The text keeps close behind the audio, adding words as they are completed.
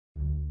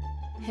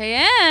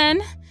Hey,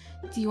 Anne!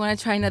 Do you want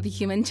to try another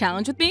human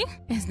challenge with me?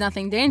 It's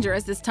nothing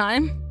dangerous this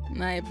time.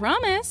 I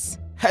promise.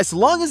 As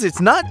long as it's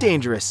not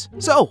dangerous.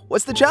 So,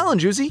 what's the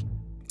challenge, UZI?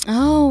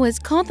 Oh, it's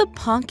called the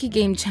Pocky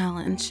Game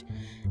Challenge.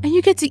 And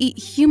you get to eat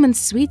human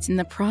sweets in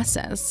the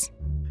process.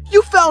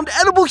 You found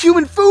edible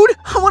human food?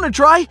 I want to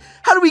try.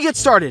 How do we get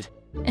started?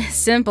 It's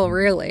simple,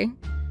 really.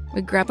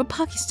 We grab a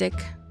Pocky stick,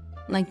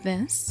 like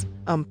this.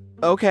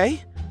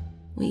 Okay.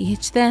 We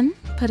each then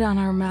put it on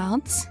our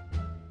mouths,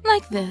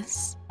 like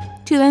this,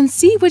 to then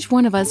see which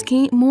one of us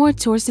can eat more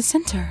towards the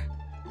center.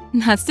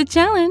 That's the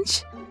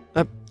challenge.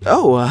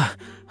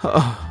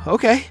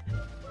 Okay.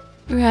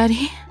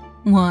 Ready?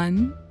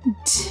 1,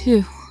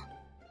 2,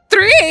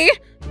 3!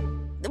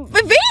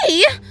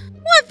 V!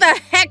 What the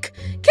heck?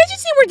 Can't you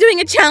see we're doing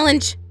a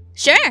challenge?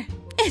 Sure,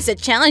 it's a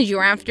challenge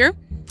you're after.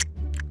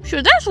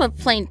 Sure, that's what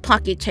plain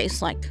Pocky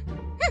tastes like.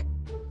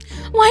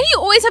 Why do you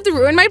always have to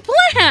ruin my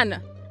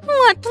plan?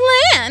 What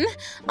plan?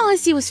 All I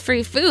see was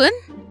free food,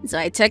 so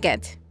I took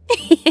it.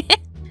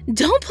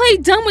 Don't play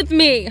dumb with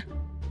me!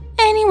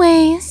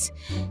 Anyways,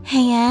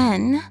 hey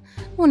Anne,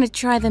 wanna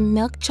try the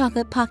milk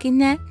chocolate Pocky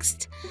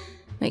next?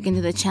 We can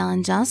do the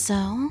challenge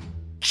also.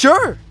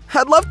 Sure,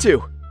 I'd love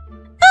to.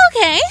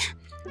 Okay,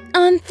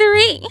 on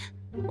 3.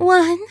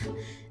 1,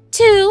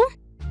 2,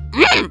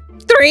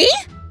 3?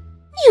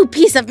 You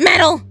piece of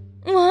metal!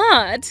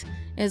 What?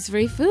 It's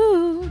free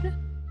food.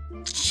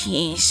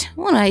 Jeez,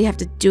 what do I have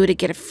to do to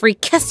get a free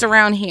kiss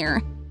around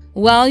here?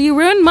 Well, you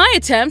ruined my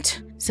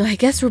attempt, so I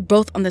guess we're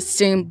both on the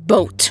same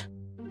boat.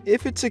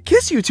 If it's a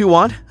kiss you two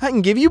want, I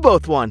can give you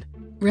both one.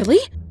 Really?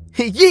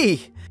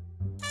 Yee!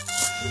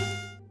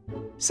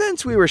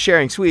 Since we were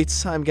sharing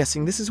sweets, I'm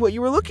guessing this is what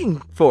you were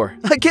looking for.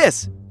 A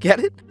kiss. Get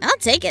it? I'll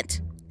take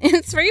it.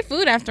 It's free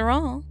food after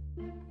all.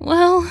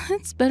 Well,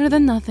 it's better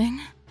than nothing.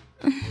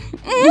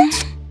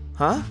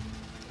 Huh?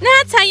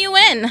 That's how you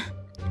win.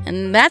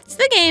 And that's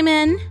the game,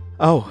 in.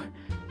 Oh,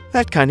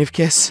 that kind of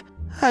kiss.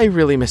 I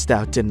really missed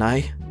out, didn't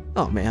I?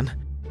 Oh, man.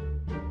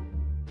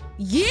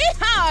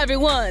 Yeehaw,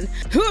 everyone!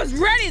 Who's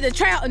ready to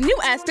try out a new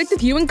aspect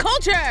of human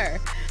culture?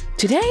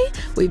 Today,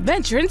 we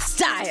venture in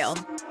style.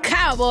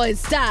 Cowboy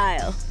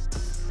style.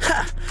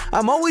 Ha!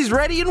 I'm always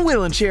ready and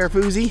willing, Sheriff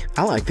UZI.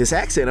 I like this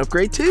accent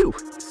upgrade, too.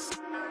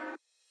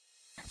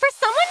 For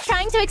someone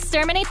trying to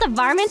exterminate the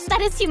varmints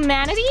that is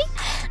humanity,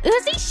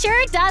 UZI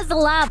sure does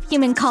love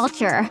human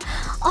culture.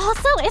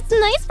 Also, it's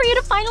nice for you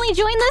to finally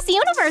join this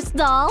universe,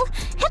 doll.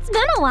 It's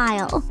been a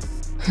while.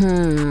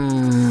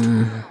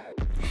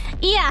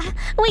 Yeah,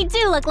 we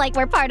do look like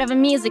we're part of a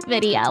music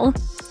video.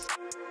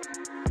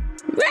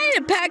 Ready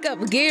to pack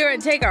up gear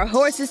and take our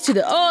horses to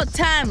the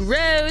old-time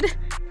road?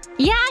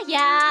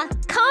 Yeah.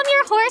 Calm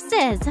your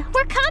horses.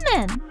 We're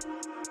coming.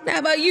 How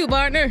about you,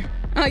 partner?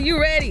 Are you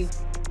ready?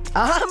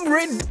 I'm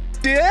ready.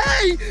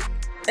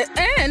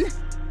 And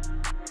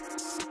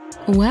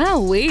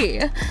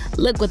wowee,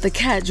 look what the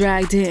cat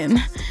dragged in.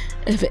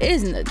 If it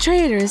isn't a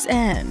traitorous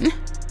N.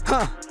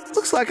 Huh.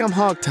 Looks like I'm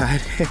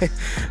hogtied.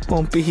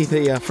 Won't be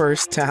the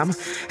first time.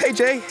 Hey,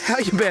 Jay, how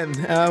you been?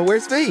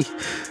 Where's V?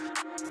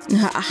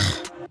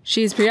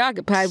 She's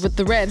preoccupied with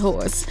the red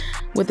horse.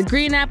 With the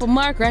green apple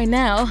mark right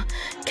now.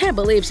 Can't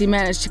believe she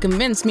managed to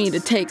convince me to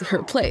take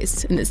her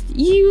place in this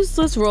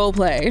useless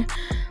roleplay.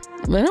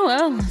 But oh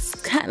well, it's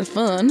kind of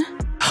fun.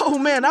 Oh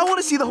man, I want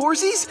to see the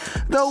horsies.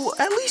 Though,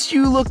 at least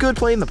you look good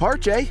playing the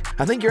part, Jay.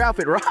 I think your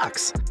outfit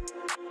rocks.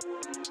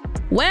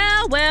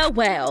 Well.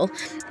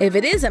 If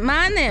it isn't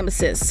my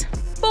nemesis,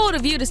 bold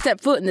of you to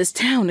step foot in this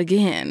town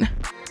again.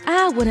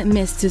 I wouldn't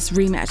miss this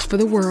rematch for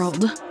the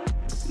world.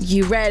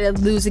 You ready to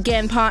lose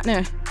again,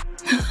 partner?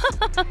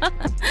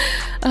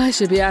 I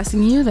should be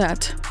asking you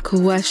that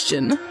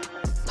question,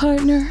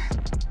 partner.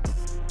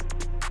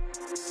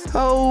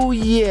 Oh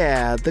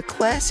yeah, the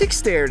classic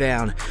stare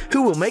down.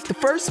 Who will make the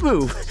first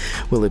move?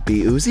 Will it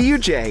be UZI or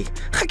Jay?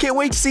 I can't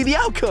wait to see the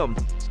outcome.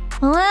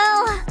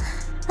 Well,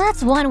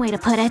 that's one way to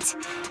put it.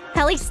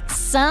 At least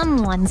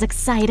someone's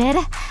excited.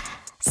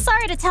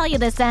 Sorry to tell you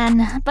this,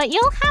 N, but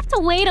you'll have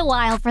to wait a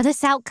while for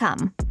this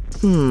outcome.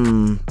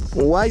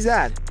 Why's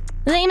that?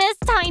 They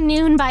missed high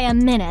noon by a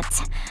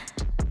minute.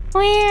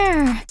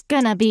 We're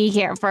gonna be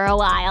here for a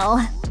while.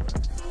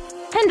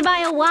 And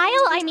by a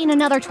while, I mean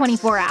another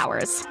 24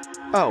 hours.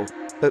 Oh,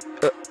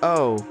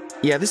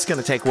 yeah, this is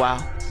gonna take a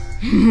while.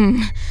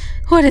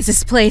 What is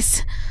this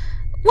place?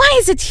 Why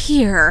is it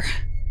here?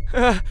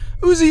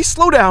 UZI,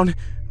 slow down.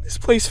 This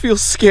place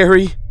feels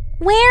scary.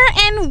 Where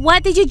and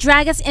what did you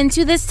drag us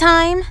into this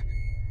time?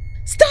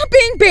 Stop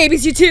being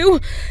babies, you two!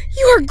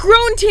 You are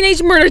grown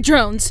teenage murder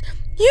drones.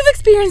 You've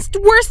experienced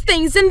worse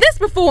things than this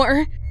before.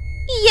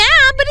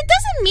 Yeah, but it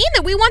doesn't mean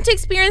that we want to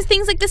experience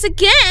things like this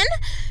again.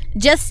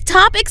 Just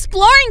stop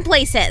exploring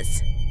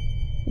places.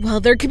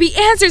 Well, there could be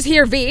answers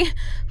here, V.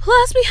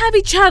 Plus, we have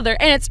each other,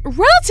 and it's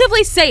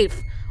relatively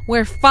safe.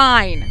 We're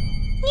fine.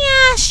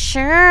 Yeah,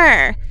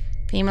 sure.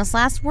 Famous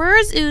last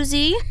words,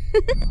 UZI.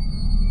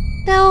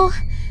 Though,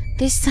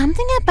 there's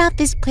something about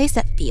this place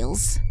that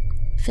feels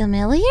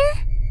familiar.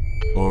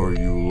 Are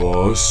you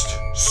lost,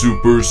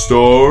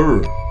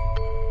 superstar?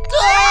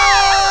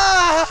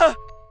 Ah!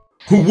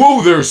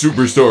 Whoa there,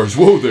 superstars,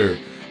 whoa there.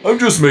 I'm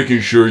just making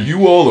sure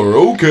you all are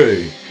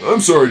okay. I'm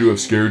sorry to have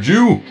scared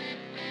you.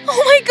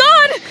 Oh my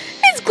god!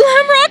 It's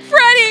Glamrock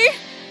Freddy!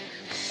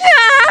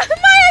 Ah,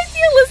 my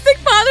idealistic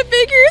father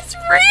figure is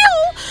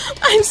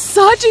real! I'm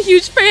such a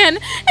huge fan,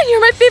 and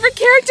you're my favorite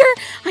character!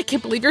 I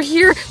can't believe you're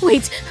here.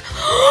 Wait,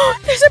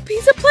 there's a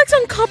Pizzaplex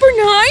on Copper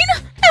 9?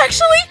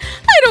 Actually,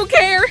 I don't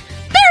care.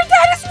 Their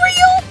dad is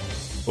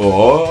real!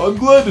 Aw, I'm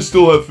glad to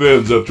still have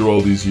fans after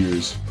all these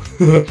years.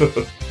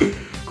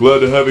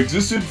 Glad to have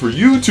existed for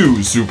you too,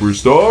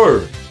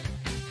 superstar.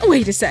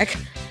 Wait a sec.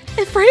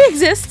 If Freddy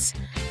exists,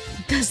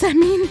 does that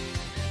mean...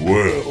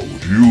 Well,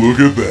 would you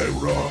look at that,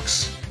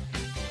 Rox.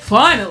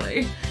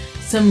 Finally!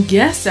 Some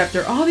guests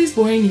after all these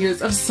boring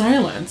years of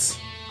silence.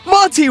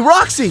 Monty,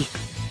 Roxy!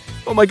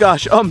 Oh my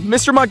gosh,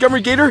 Mr.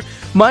 Montgomery Gator,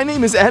 my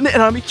name is N,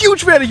 and I'm a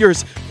huge fan of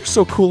yours. You're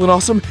so cool and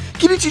awesome.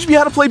 Can you teach me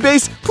how to play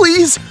bass,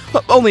 please?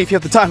 Only if you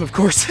have the time, of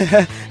course.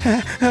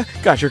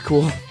 Gosh, you're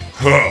cool.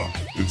 Ha!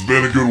 It's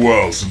been a good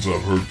while since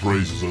I've heard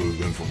praises other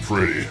than from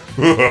Freddy.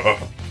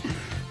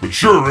 But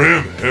sure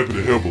am happy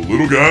to help a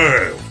little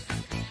guy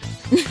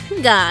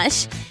out.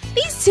 Gosh,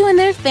 these two and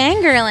their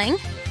fangirling.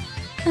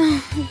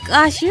 Oh,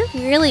 gosh, you're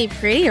really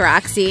pretty,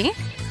 Roxy.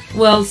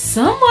 Well,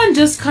 someone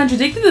just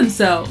contradicted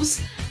themselves.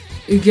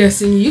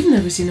 Guessing you've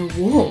never seen a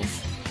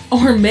wolf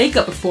or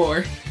makeup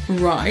before,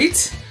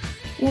 right?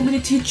 Want me to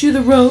teach you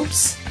the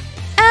ropes?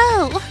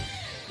 Oh,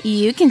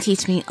 you can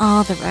teach me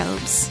all the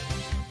ropes.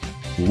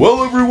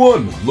 Well,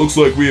 everyone, looks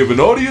like we have an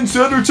audience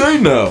to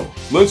entertain now.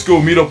 Let's go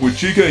meet up with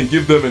Chica and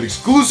give them an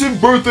exclusive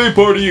birthday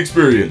party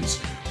experience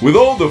with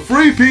all the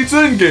free pizza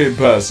and game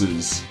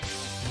passes.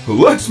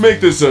 Let's make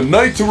this a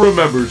night to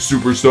remember,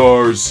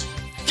 superstars.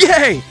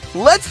 Yay!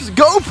 Let's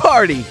go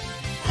party!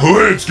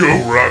 Let's go,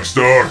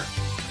 Rockstar.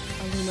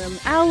 Aluminum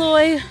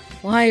alloy,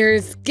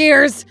 wires,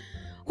 gears.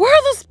 Where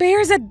are those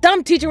bears that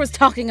dumb teacher was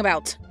talking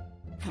about?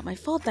 Not my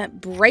fault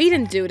that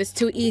Brayden dude is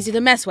too easy to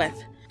mess with.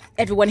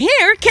 Everyone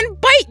here can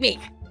bite me!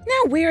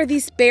 Now where are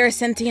these spare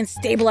sentient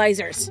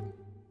stabilizers?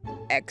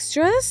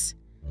 Extras?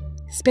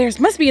 Spares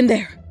must be in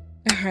there.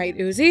 Alright,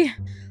 Uzi.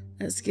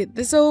 Let's get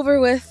this over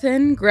with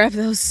and grab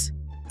those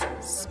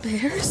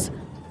spares.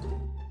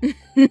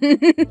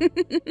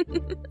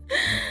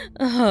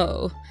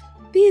 Oh,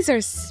 these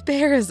are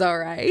spares,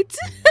 alright.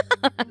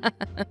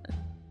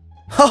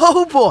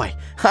 Oh boy,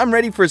 I'm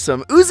ready for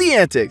some Uzi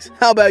antics.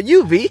 How about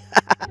you, V?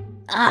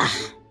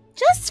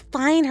 Just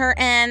find her,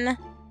 N.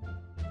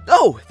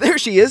 Oh, there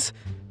she is.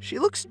 She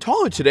looks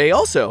taller today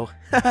also.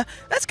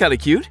 That's kind of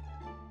cute.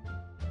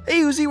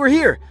 Hey Uzi, we're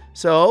here.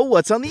 So,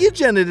 what's on the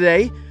agenda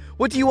today?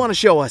 What do you want to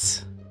show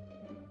us?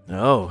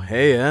 Oh,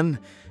 hey N.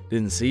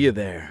 Didn't see you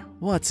there.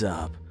 What's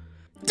up?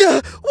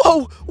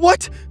 Whoa,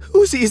 what?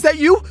 Uzi, is that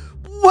you?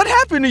 What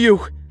happened to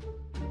you?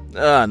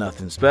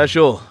 Nothing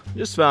special.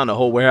 Just found a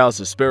whole warehouse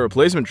of spare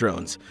replacement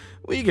drones.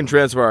 We can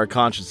transfer our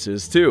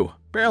consciences too.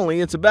 Apparently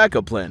it's a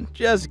backup plan,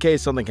 just in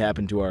case something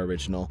happened to our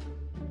original.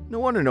 No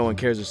wonder no one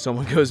cares if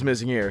someone goes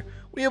missing here.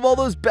 We have all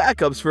those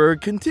backups for a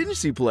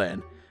contingency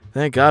plan.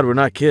 Thank God we're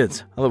not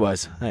kids.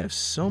 Otherwise, I have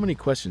so many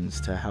questions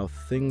to how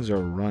things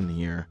are run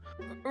here.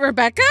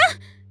 Rebecca?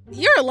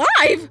 You're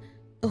alive!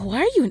 Why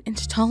are you an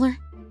inch taller?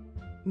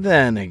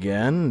 Then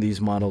again, these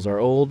models are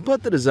old,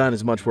 but the design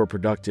is much more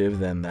productive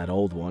than that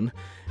old one.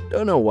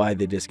 Don't know why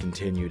they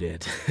discontinued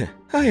it.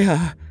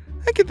 I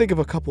can think of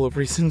a couple of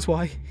reasons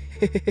why.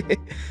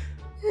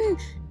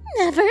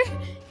 Never.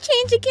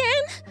 Change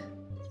again.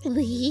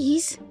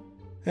 Please.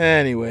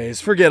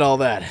 Anyways, forget all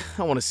that.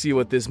 I want to see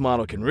what this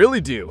model can really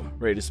do.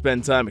 Ready to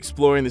spend time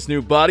exploring this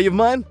new body of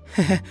mine?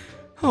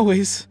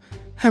 Always.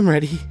 I'm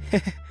ready.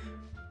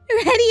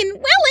 Ready and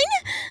willing.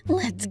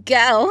 Let's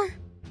go.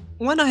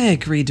 When I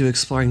agreed to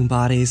exploring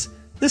bodies,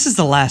 this is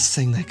the last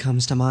thing that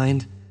comes to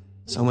mind.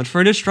 So much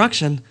for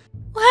destruction.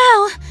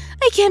 Wow,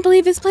 I can't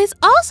believe this place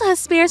also has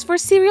spares for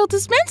cereal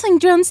dispensing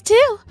drones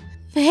too.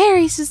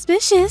 Very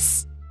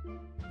suspicious.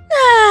 But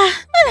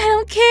I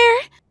don't care.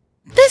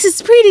 This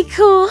is pretty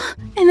cool,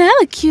 and I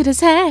look cute as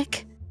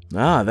heck.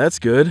 That's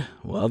good.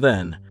 Well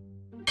then.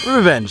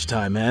 Revenge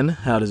time, man.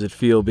 How does it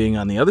feel being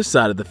on the other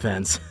side of the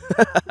fence?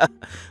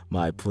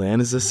 My plan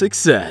is a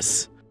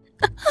success.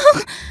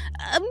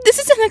 This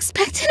is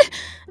unexpected.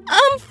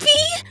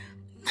 Fee,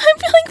 I'm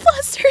feeling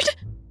flustered.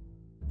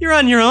 You're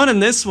on your own in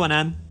this one,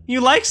 Anne.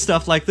 You like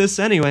stuff like this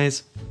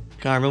anyways.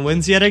 Karma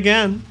wins yet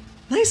again.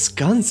 Nice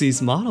guns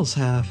these models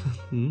have.